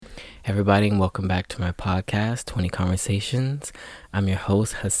Everybody, and welcome back to my podcast, 20 Conversations. I'm your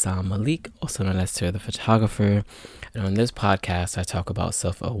host, Hassan Malik, also known as Sir the Photographer. And on this podcast, I talk about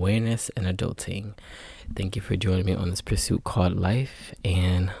self-awareness and adulting. Thank you for joining me on this pursuit called life,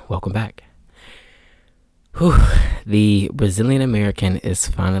 and welcome back. The Brazilian American is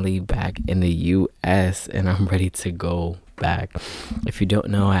finally back in the U.S., and I'm ready to go back. If you don't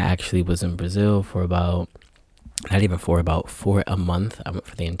know, I actually was in Brazil for about a month. I went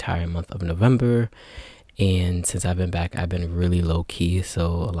for the entire month of November, and since I've been back, I've been really low-key, so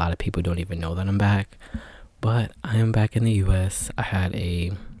a lot of people don't even know that I'm back. But I am back in the U.S. I had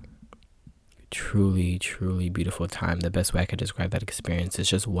a truly, truly beautiful time. The best way I could describe that experience is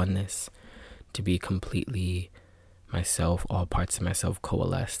just oneness, to be completely myself. All parts of myself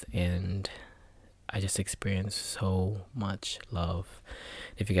coalesced, and I just experienced so much love.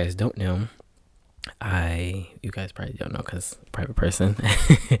 If you guys don't know, you guys probably don't know because I'm a private person,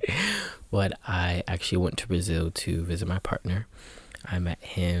 but I actually went to Brazil to visit my partner. I met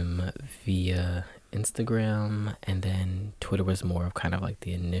him via Instagram, and then Twitter was more of kind of like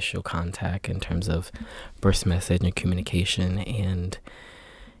the initial contact in terms of first message and communication. And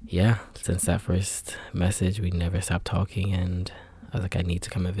yeah, since that first message, we never stopped talking, and I was like, I need to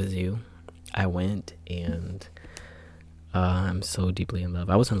come and visit you. I went, and I'm so deeply in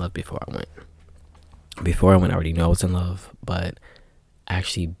love. I was in love before I went. I already knew I was in love, but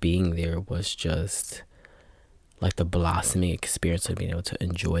actually being there was just like the blossoming experience of being able to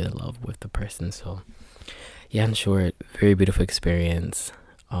enjoy the love with the person. So yeah, in short, very beautiful experience.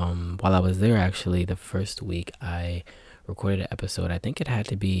 While I was there, actually, the first week I recorded an episode. I think it had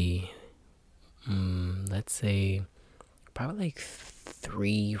to be, let's say, probably like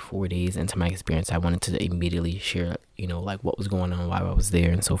 3-4 days into my experience. I wanted to immediately share, like what was going on, why I was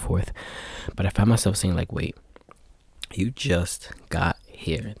there, and so forth. But I found myself saying, like, wait, you just got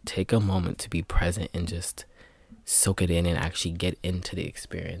here. Take a moment to be present and just soak it in and actually get into the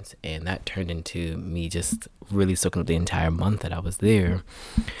experience. And that turned into me just really soaking up the entire month that I was there.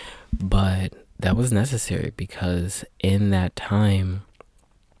 But that was necessary because in that time,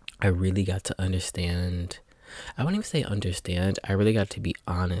 I really got to understand. I wouldn't even say understand. I really got to be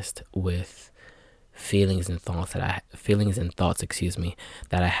honest with feelings and thoughts that I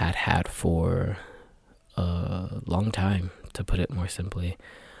had for a long time, to put it more simply.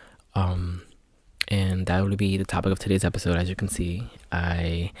 And that would be the topic of today's episode. As you can see,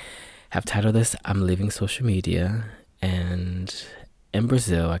 I have titled this, I'm Leaving Social Media. And in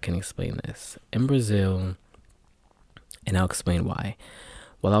Brazil, I can explain this. In Brazil, and I'll explain why.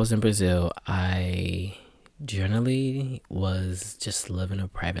 While I was in Brazil, I generally was just living a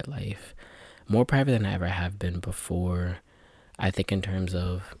private life, more private than I ever have been before. I think in terms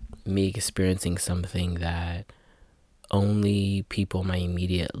of me experiencing something that only people in my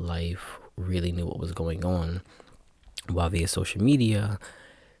immediate life really knew what was going on, while via social media,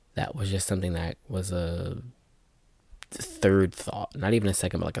 that was just something that was a third thought, not even a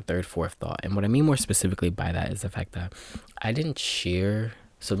second, but like a third, fourth thought. And what I mean more specifically by that is the fact that I didn't share.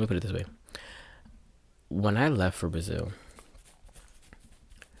 So let me put it this way. When I left for Brazil,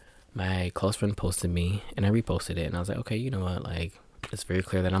 my close friend posted me, and I reposted it, and I was like, okay, you know what, like, it's very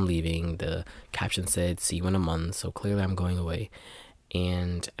clear that I'm leaving. The caption said, see you in a month, so clearly I'm going away.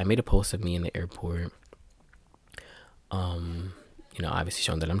 And I made a post of me in the airport, obviously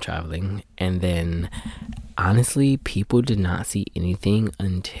showing that I'm traveling. And then, honestly, people did not see anything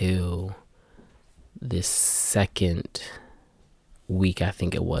until this second week, I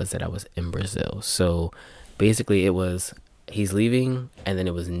think it was, that I was in Brazil. So basically it was, he's leaving, and then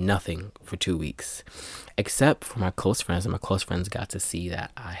it was nothing for 2 weeks, except for my close friends. And my close friends got to see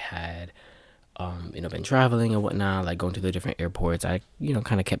that I had been traveling and whatnot, like going to the different airports. I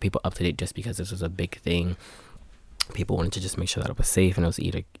kind of kept people up to date just because this was a big thing. People wanted to just make sure that it was safe, and it was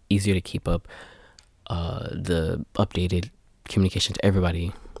easier to keep up the updated communication to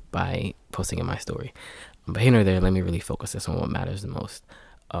everybody by posting in my story. But here nor there, let me really focus this on what matters the most.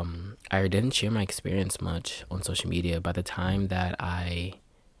 I didn't share my experience much on social media. By the time that I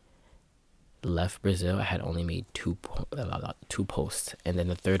left Brazil, I had only made two posts, and then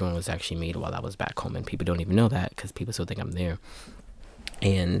the third one was actually made while I was back home, and people don't even know that because people still think I'm there.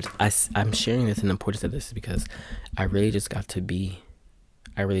 And I'm sharing this, and the importance of this is because I really just got to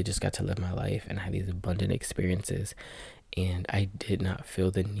live my life and have these abundant experiences, and I did not feel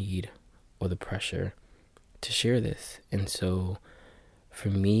the need or the pressure to share this. And so for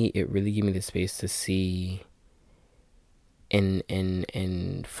me, it really gave me the space to see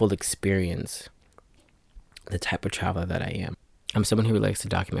in full experience the type of traveler that I am. I'm someone who likes to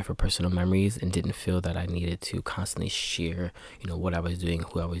document for personal memories and didn't feel that I needed to constantly share, what I was doing,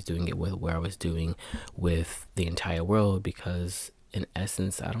 who I was doing it with, where I was doing with the entire world, because in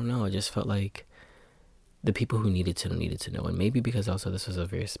essence, I don't know, I just felt like the people who needed to know. And maybe because also this was a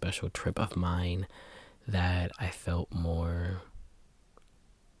very special trip of mine, that I felt more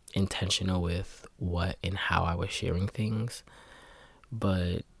intentional with what and how I was sharing things.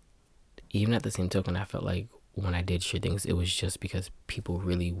 But even at the same token, I felt like when I did share things, it was just because people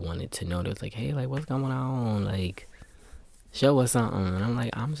really wanted to know. It was like, hey, like, what's going on? Like, show us something. And I'm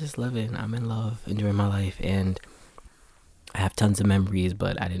like, I'm just living. I'm in love, enjoying my life. And I have tons of memories,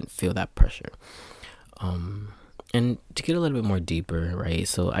 but I didn't feel that pressure. And to get a little bit more deeper, right?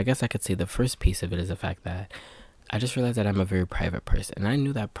 So I guess I could say the first piece of it is the fact that I just realized that I'm a very private person. And I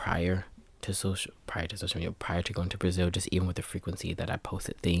knew that prior to social media, prior to going to Brazil, just even with the frequency that I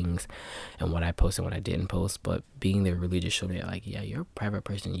posted things and what I posted and what I didn't post. But being there really just showed me that, like, yeah, you're a private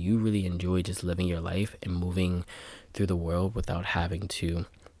person. You really enjoy just living your life and moving through the world without having to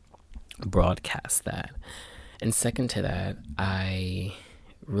broadcast that. And second to that, I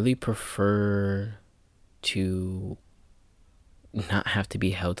really prefer to not have to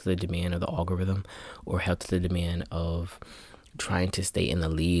be held to the demand of the algorithm or held to the demand of trying to stay in the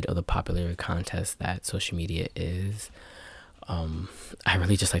lead of the popularity contest that social media is. I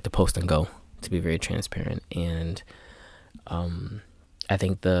really just like to post and go, to be very transparent. And I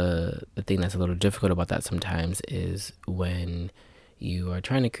think the thing that's a little difficult about that sometimes is when you are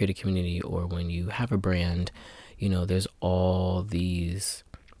trying to create a community or when you have a brand, there's all these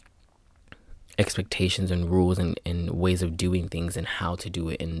expectations and rules and ways of doing things and how to do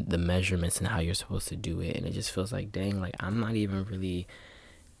it and the measurements and how you're supposed to do it. And it just feels like, dang, like I'm not even really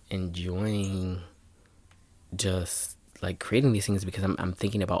enjoying just like creating these things, because I'm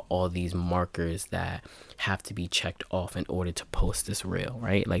thinking about all these markers that have to be checked off in order to post this reel,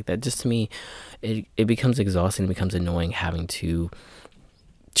 right? Like that just to me, it becomes exhausting, it becomes annoying having to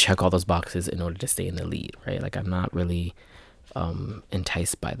check all those boxes in order to stay in the lead, right? Like I'm not really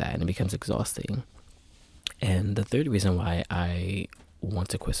enticed by that, and it becomes exhausting. And the third reason why I want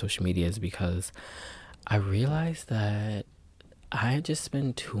to quit social media is because I realized that I just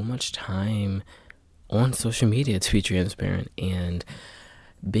spend too much time on social media, to be transparent. And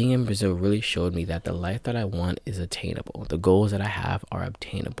being in Brazil really showed me that the life that I want is attainable. The goals that I have are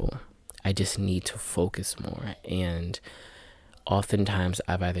obtainable. I just need to focus more. And oftentimes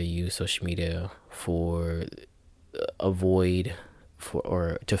I've either used social media for a void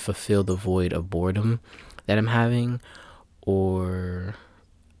or to fulfill the void of boredom that I'm having, or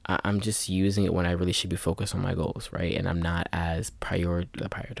I'm just using it when I really should be focused on my goals, right? And I'm not as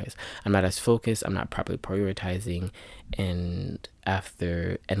prioritized. I'm not as focused. I'm not properly prioritizing. And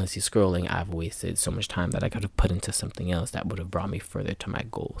after endlessly scrolling, I've wasted so much time that I could have put into something else that would have brought me further to my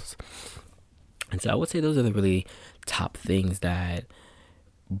goals. And so I would say those are the really top things that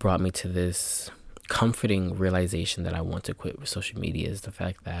brought me to this comforting realization that I want to quit with social media, is the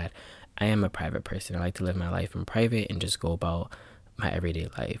fact that I am a private person. I like to live my life in private and just go about my everyday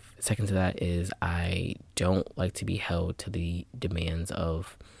life. Second to that is I don't like to be held to the demands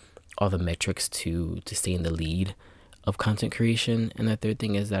of all the metrics to stay in the lead of content creation. And the third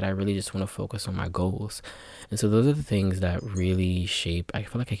thing is that I really just want to focus on my goals. And so those are the things that really shape, I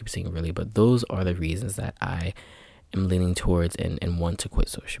feel like I keep saying really, but those are the reasons that I am leaning towards and want to quit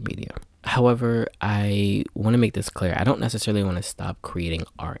social media. However, I want to make this clear. I don't necessarily want to stop creating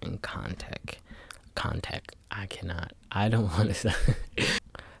art and content. I don't want to stop.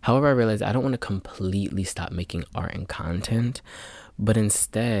 However, I realize I don't want to completely stop making art and content, but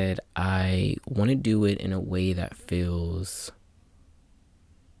instead I want to do it in a way that feels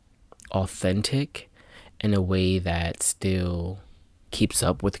authentic, in a way that still keeps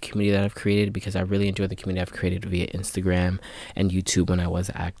up with the community that I've created, because I really enjoy the community I've created via Instagram and YouTube when I was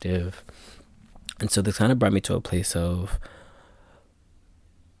active. And so this kind of brought me to a place of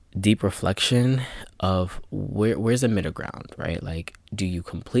deep reflection of where's the middle ground, right? Like, do you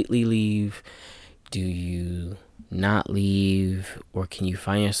completely leave? Do you not leave? Or can you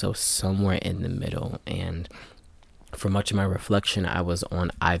find yourself somewhere in the middle? And for much of my reflection, I was on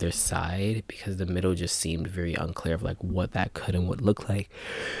either side, because the middle just seemed very unclear of like what that could and would look like.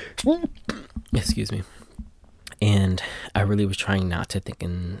 Excuse me. And I really was trying not to think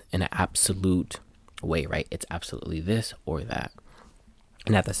in an absolute way, right? It's absolutely this or that.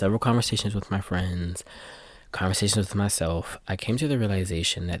 And after several conversations with my friends, conversations with myself, I came to the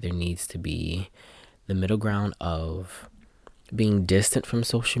realization that there needs to be the middle ground of being distant from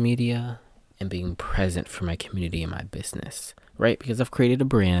social media and being present for my community and my business, right? Because I've created a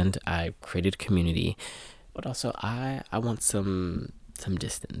brand, I've created a community, but also I want some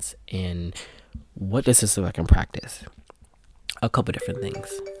distance. And what does this look like in practice? A couple different things.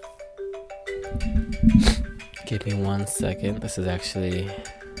 Give me 1 second. This is actually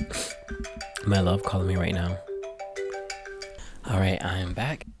my love calling me right now. All right, I am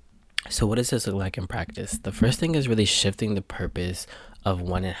back. So what does this look like in practice? The first thing is really shifting the purpose of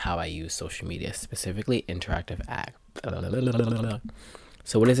when and how I use social media, specifically interactive act.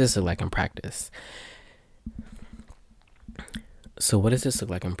 So what does this look like in practice?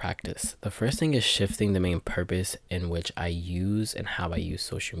 The first thing is shifting the main purpose in which I use and how I use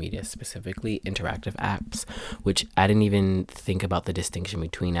social media, specifically interactive apps, which I didn't even think about the distinction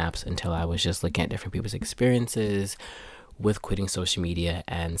between apps until I was just looking at different people's experiences with quitting social media,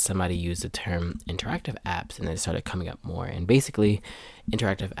 and somebody used the term interactive apps, and then it started coming up more. And basically,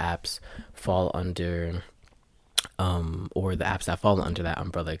 interactive apps fall under or the apps that fall under that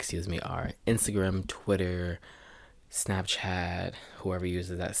umbrella, are Instagram, Twitter, Snapchat, whoever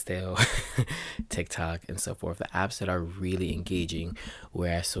uses that still, TikTok, and so forth. The apps that are really engaging,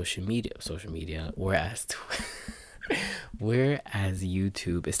 whereas whereas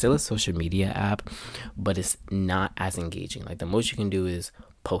YouTube is still a social media app, but it's not as engaging. Like, the most you can do is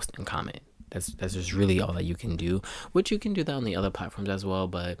post and comment. That's just really all that you can do, which you can do that on the other platforms as well.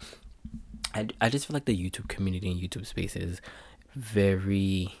 But I just feel like the YouTube community and YouTube space is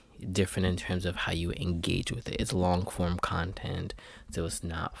very different in terms of how you engage with it. It's long form content, so it's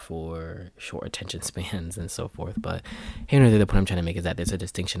not for short attention spans and so forth. But here and there, the point I'm trying to make is that there's a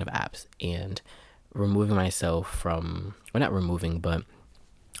distinction of apps, and removing myself from, or not removing, but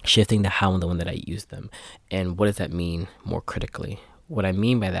shifting the how and the when that I use them. And what does that mean more critically? What I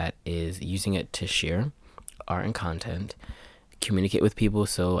mean by that is using it to share art and content, communicate with people,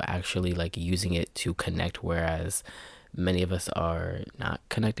 so actually like using it to connect, whereas many of us are not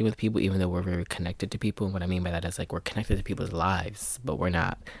connecting with people, even though we're very connected to people. And what I mean by that is, like, we're connected to people's lives, but we're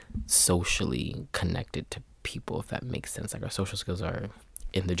not socially connected to people, if that makes sense. Like, our social skills are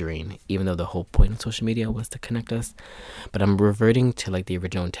in the drain, even though the whole point of social media was to connect us. But I'm reverting to like the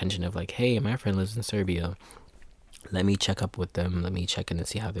original intention of like, hey, my friend lives in Serbia, let me check up with them, let me check in and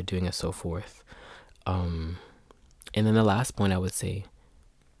see how they're doing, and so forth. And then the last point I would say,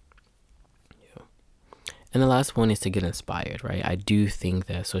 and the last one is to get inspired, right? I do think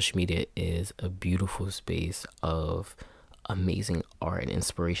that social media is a beautiful space of amazing art and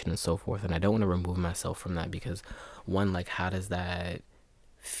inspiration and so forth. And I don't want to remove myself from that, because one, like, how does that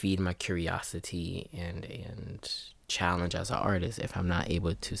feed my curiosity and challenge as an artist if I'm not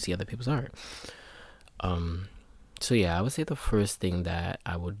able to see other people's art? So yeah, I would say the first thing that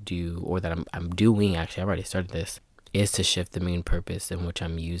I would do, or that I'm doing, actually, I've already started this, is to shift the main purpose in which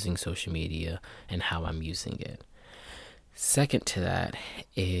I'm using social media and how I'm using it. Second to that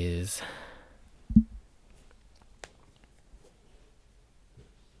is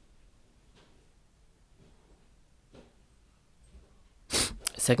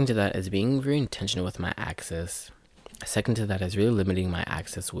being very intentional with my access. Second to that is really limiting my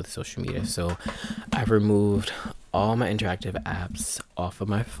access with social media. So I've removed all my interactive apps off of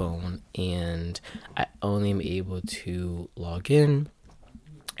my phone, and I only am able to log in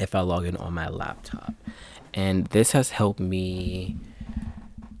if I log in on my laptop. And this has helped me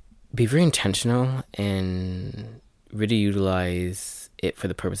be very intentional and really utilize it for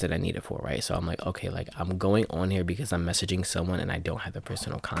the purpose that I need it for, right? So I'm like, okay, like, I'm going on here because I'm messaging someone and I don't have the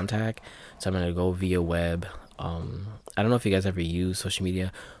personal contact, so I'm gonna go via web. I don't know if you guys ever use social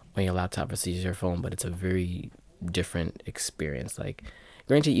media on your laptop versus your phone, but it's a very different experience. Like,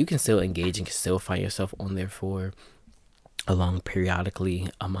 granted, you can still engage and can still find yourself on there for a long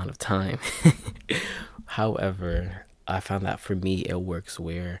periodically amount of time. However, I found that for me, it works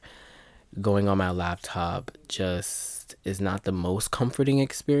where going on my laptop just is not the most comforting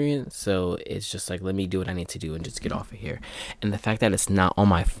experience. So it's just like, let me do what I need to do and just get off of here. And the fact that it's not on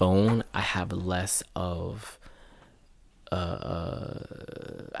my phone, I have less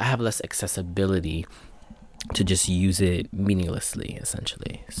accessibility to just use it meaninglessly,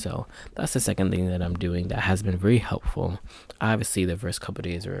 essentially. So that's the second thing that I'm doing that has been very helpful. Obviously, the first couple of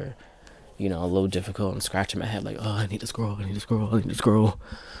days were, a little difficult, and scratching my head like, oh, I need to scroll.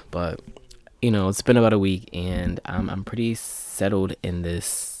 But it's been about a week, and I'm pretty settled in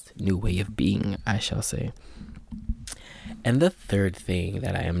this new way of being, I shall say. And the third thing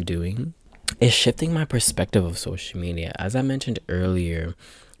that I am doing is shifting my perspective of social media. As I mentioned earlier,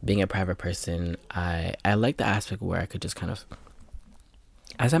 being a private person, I like the aspect where I could just kind of,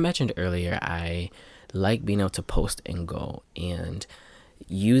 as I mentioned earlier, I like being able to post and go, and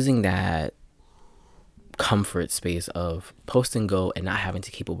using that comfort space of post and go and not having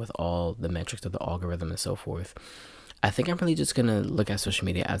to keep up with all the metrics of the algorithm and so forth, I think I'm really just going to look at social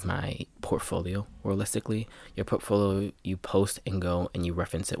media as my portfolio, realistically. Your portfolio, you post and go and you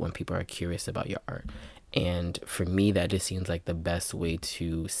reference it when people are curious about your art. And for me, that just seems like the best way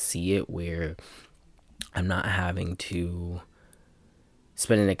to see it, where I'm not having to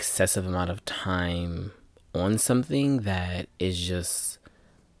spend an excessive amount of time on something that is just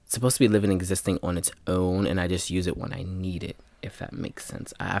supposed to be living and existing on its own, and I just use it when I need it, if that makes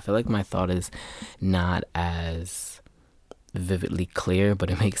sense. I feel like my thought is not as vividly clear,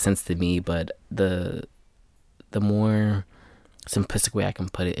 but it makes sense to me. But the more simplistic way I can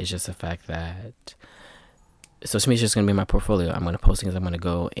put it is just the fact that social media is just going to be my portfolio. I'm going to post things, I'm going to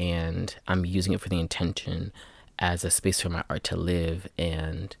go, and I'm using it for the intention as a space for my art to live,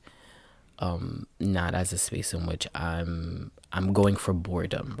 and not as a space in which I'm going for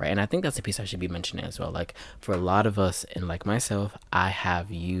boredom, right? And I think that's a piece I should be mentioning as well. Like, for a lot of us, and like myself, I have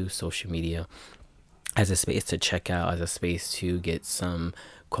used social media as a space to check out, as a space to get some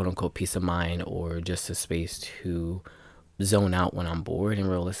quote unquote peace of mind, or just a space to zone out when I'm bored. And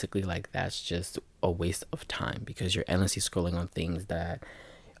realistically, like, that's just a waste of time, because you're endlessly scrolling on things that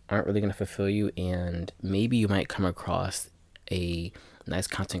aren't really going to fulfill you. And maybe you might come across a nice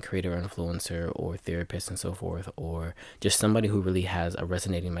content creator, influencer, or therapist and so forth, or just somebody who really has a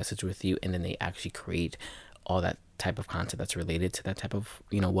resonating message with you, and then they actually create all that type of content that's related to that type of,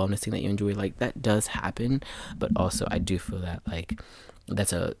 wellness thing that you enjoy. Like, that does happen, but also I do feel that, like,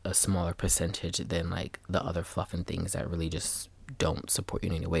 that's a smaller percentage than like the other fluff and things that really just don't support you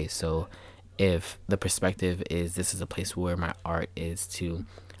in any way. So if the perspective is this is a place where my art is to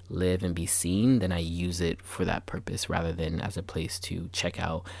live and be seen, then I use it for that purpose rather than as a place to check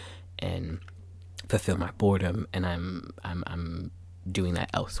out and fulfill my boredom. And I'm doing that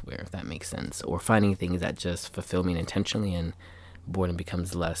elsewhere, if that makes sense, or finding things that just fulfill me intentionally, and boredom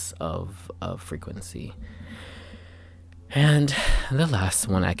becomes less of frequency. And the last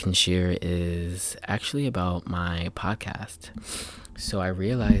one I can share is actually about my podcast. So I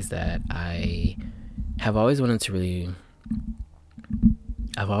realized that I've always wanted to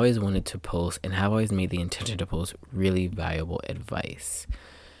post, and have always made the intention to post really valuable advice.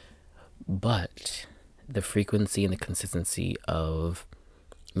 But the frequency and the consistency of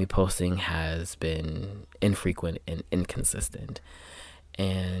me posting has been infrequent and inconsistent.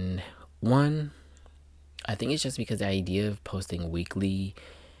 And one, I think it's just because the idea of posting weekly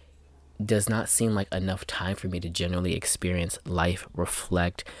does not seem like enough time for me to generally experience life,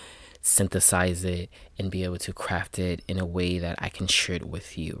 reflect, synthesize it, and be able to craft it in a way that I can share it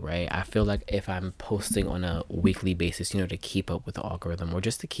with you, right? I feel like if I'm posting on a weekly basis, to keep up with the algorithm, or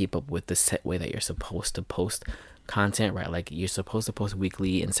just to keep up with the set way that you're supposed to post content, right? Like, you're supposed to post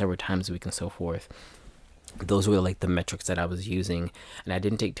weekly and several times a week and so forth. Those were like the metrics that I was using, and I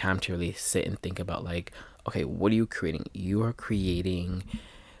didn't take time to really sit and think about, like, okay, what are you creating? You are creating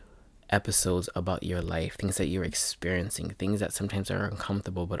episodes about your life, things that you're experiencing, things that sometimes are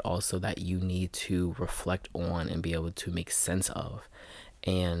uncomfortable, but also that you need to reflect on and be able to make sense of.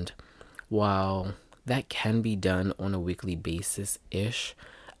 And while that can be done on a weekly basis-ish,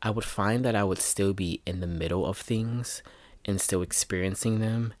 I would find that I would still be in the middle of things and still experiencing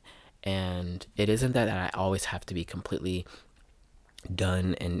them. And it isn't that I always have to be completely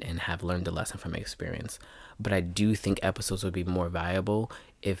done and have learned the lesson from experience, but I do think episodes would be more valuable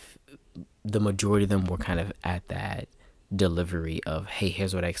if the majority of them were kind of at that delivery of, hey,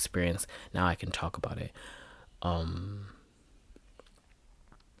 here's what I experienced, now I can talk about it. And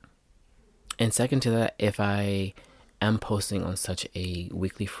second to that, if I am posting on such a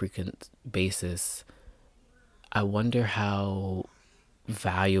weekly frequent basis, I wonder how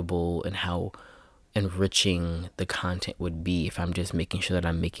valuable and how enriching the content would be if I'm just making sure that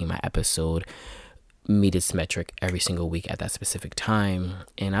I'm making my episode meet its metric every single week at that specific time.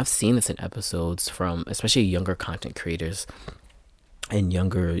 And I've seen this in episodes from especially younger content creators and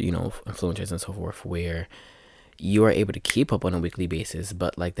younger, influencers and so forth, where you are able to keep up on a weekly basis,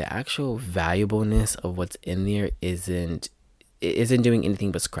 but like the actual valuableness of what's in there isn't doing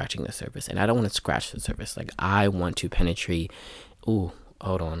anything but scratching the surface. And I don't want to scratch the surface. Like, I want to penetrate. Ooh,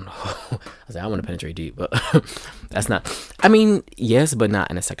 hold on. I want to penetrate deep, but that's not, yes, but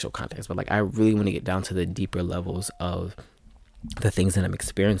not in a sexual context. But like, I really want to get down to the deeper levels of the things that I'm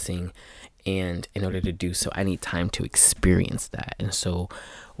experiencing. And in order to do so, I need time to experience that. And so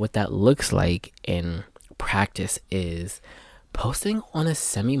what that looks like in practice is posting on a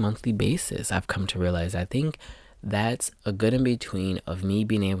semi-monthly basis. I've come to realize, I think that's a good in between of me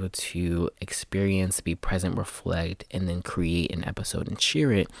being able to experience, be present, reflect, and then create an episode and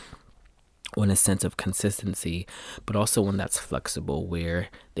share it, or in a sense of consistency, but also one that's flexible, where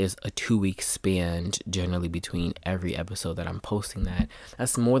there's a 2-week span generally between every episode that I'm posting.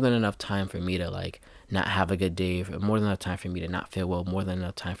 That's more than enough time for me to like not have a good day, more than enough time for me to not feel well, more than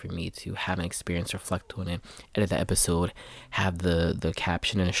enough time for me to have an experience, reflect on it, edit the episode, have the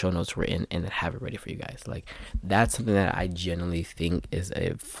caption and the show notes written, and then have it ready for you guys. Like, that's something that I generally think is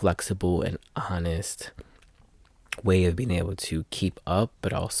a flexible and honest way of being able to keep up,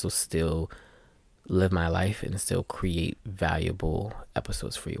 but also still live my life and still create valuable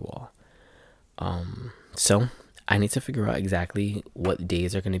episodes for you all. So I need to figure out exactly what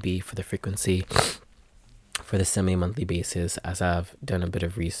days are going to be for the frequency for the semi-monthly basis. As I've done a bit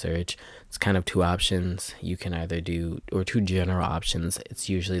of research, it's kind of two options you can either do, or two general options. It's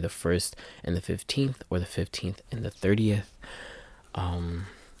usually the 1st and the 15th, or the 15th and the 30th.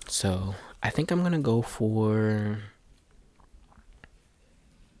 So I think I'm gonna go for,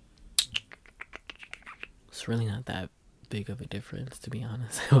 it's really not that big of a difference, to be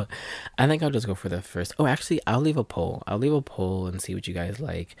honest. I think I'll just go for the first. Oh, actually, I'll leave a poll and see what you guys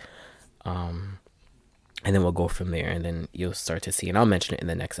like. And then we'll go from there, and then you'll start to see, and I'll mention it in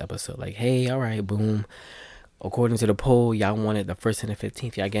the next episode, like, hey, all right, boom, according to the poll, y'all wanted the 1st and the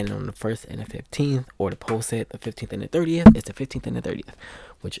 15th, y'all getting on the 1st and the 15th, or the poll said the 15th and the 30th, it's the 15th and the 30th.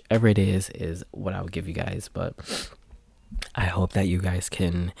 Whichever it is what I'll give you guys. But I hope that you guys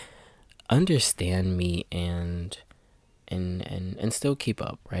can understand me and still keep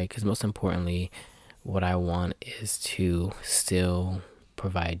up, right? Because most importantly, what I want is to still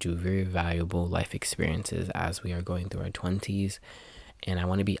provide you very valuable life experiences as we are going through our 20s. And I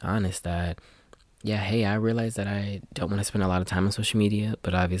want to be honest that, yeah, hey, I realize that I don't want to spend a lot of time on social media,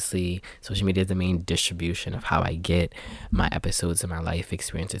 but obviously social media is the main distribution of how I get my episodes and my life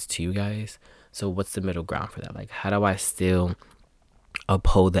experiences to you guys. So what's the middle ground for that? Like, how do I still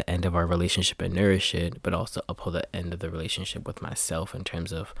uphold the end of our relationship and nourish it, but also uphold the end of the relationship with myself in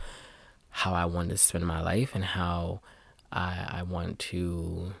terms of how I want to spend my life and how I want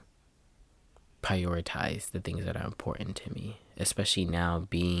to prioritize the things that are important to me, especially now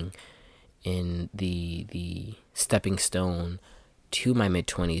being in the stepping stone to my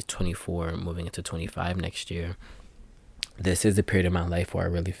mid-20s, 24, moving into 25 next year. This is the period of my life where I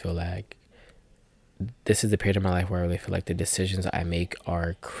really feel like the decisions I make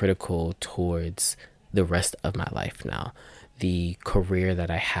are critical towards the rest of my life now. The career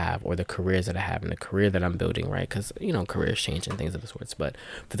that I have, or the careers that I have, and the career that I'm building, right? Because, careers change and things of the sorts. But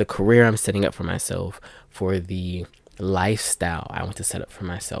for the career I'm setting up for myself, for the lifestyle I want to set up for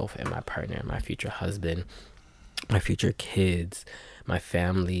myself and my partner, my future husband, my future kids, my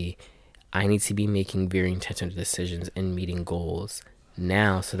family, I need to be making very intentional decisions and meeting goals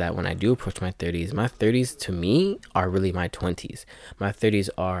now, so that when I do approach my 30s to me are really my 20s. My 30s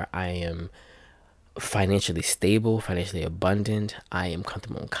are, I am financially stable, financially abundant, I am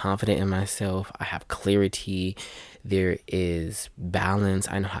comfortable and confident in myself, I have clarity, there is balance,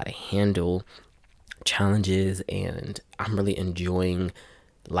 I know how to handle challenges, and I'm really enjoying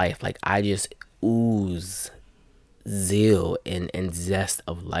life. Like, I just ooze zeal and zest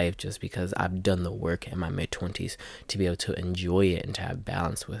of life, just because I've done the work in my mid-20s to be able to enjoy it and to have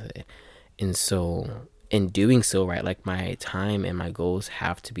balance with it. And so in doing so, right, like, my time and my goals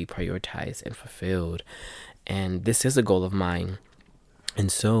have to be prioritized and fulfilled, and this is a goal of mine,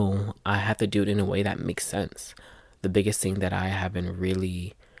 and so I have to do it in a way that makes sense. The biggest thing that I have been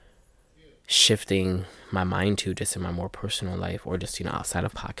really shifting my mind to, just in my more personal life, or just outside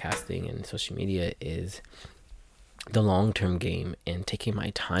of podcasting and social media, is the long-term game and taking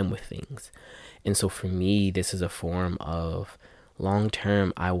my time with things. And so for me, this is a form of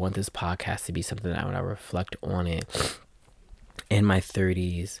long-term. I want this podcast to be something that when I reflect on it in my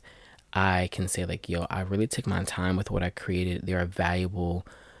 30s, I can say, like, yo, I really took my time with what I created. There are valuable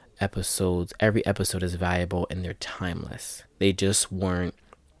episodes. Every episode is valuable, and they're timeless. They just weren't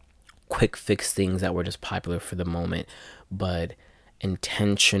quick fix things that were just popular for the moment, but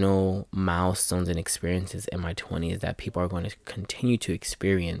intentional milestones and experiences in my 20s that people are going to continue to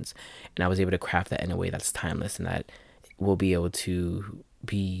experience. And I was able to craft that in a way that's timeless and that will be able to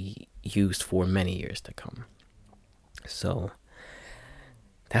be used for many years to come. So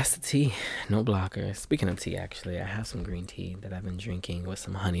that's the tea. No blocker. Speaking of tea, actually, I have some green tea that I've been drinking with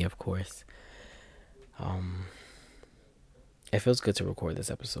some honey, of course. It feels good to record this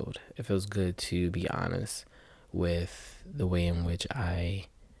episode. It feels good to be honest with the way in which I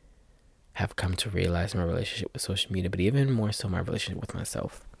have come to realize my relationship with social media, but even more so my relationship with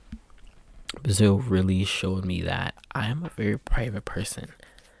myself. Brazil really showed me that I am a very private person,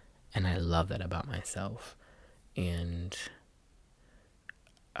 and I love that about myself. And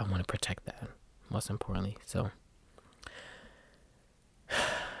I want to protect that most importantly. So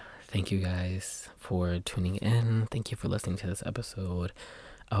thank you guys for tuning in. Thank you for listening to this episode.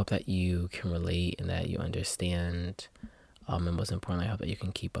 I hope that you can relate and that you understand. And most importantly, I hope that you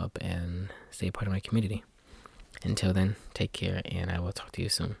can keep up and stay part of my community. Until then, take care, and I will talk to you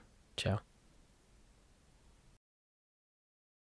soon. Ciao.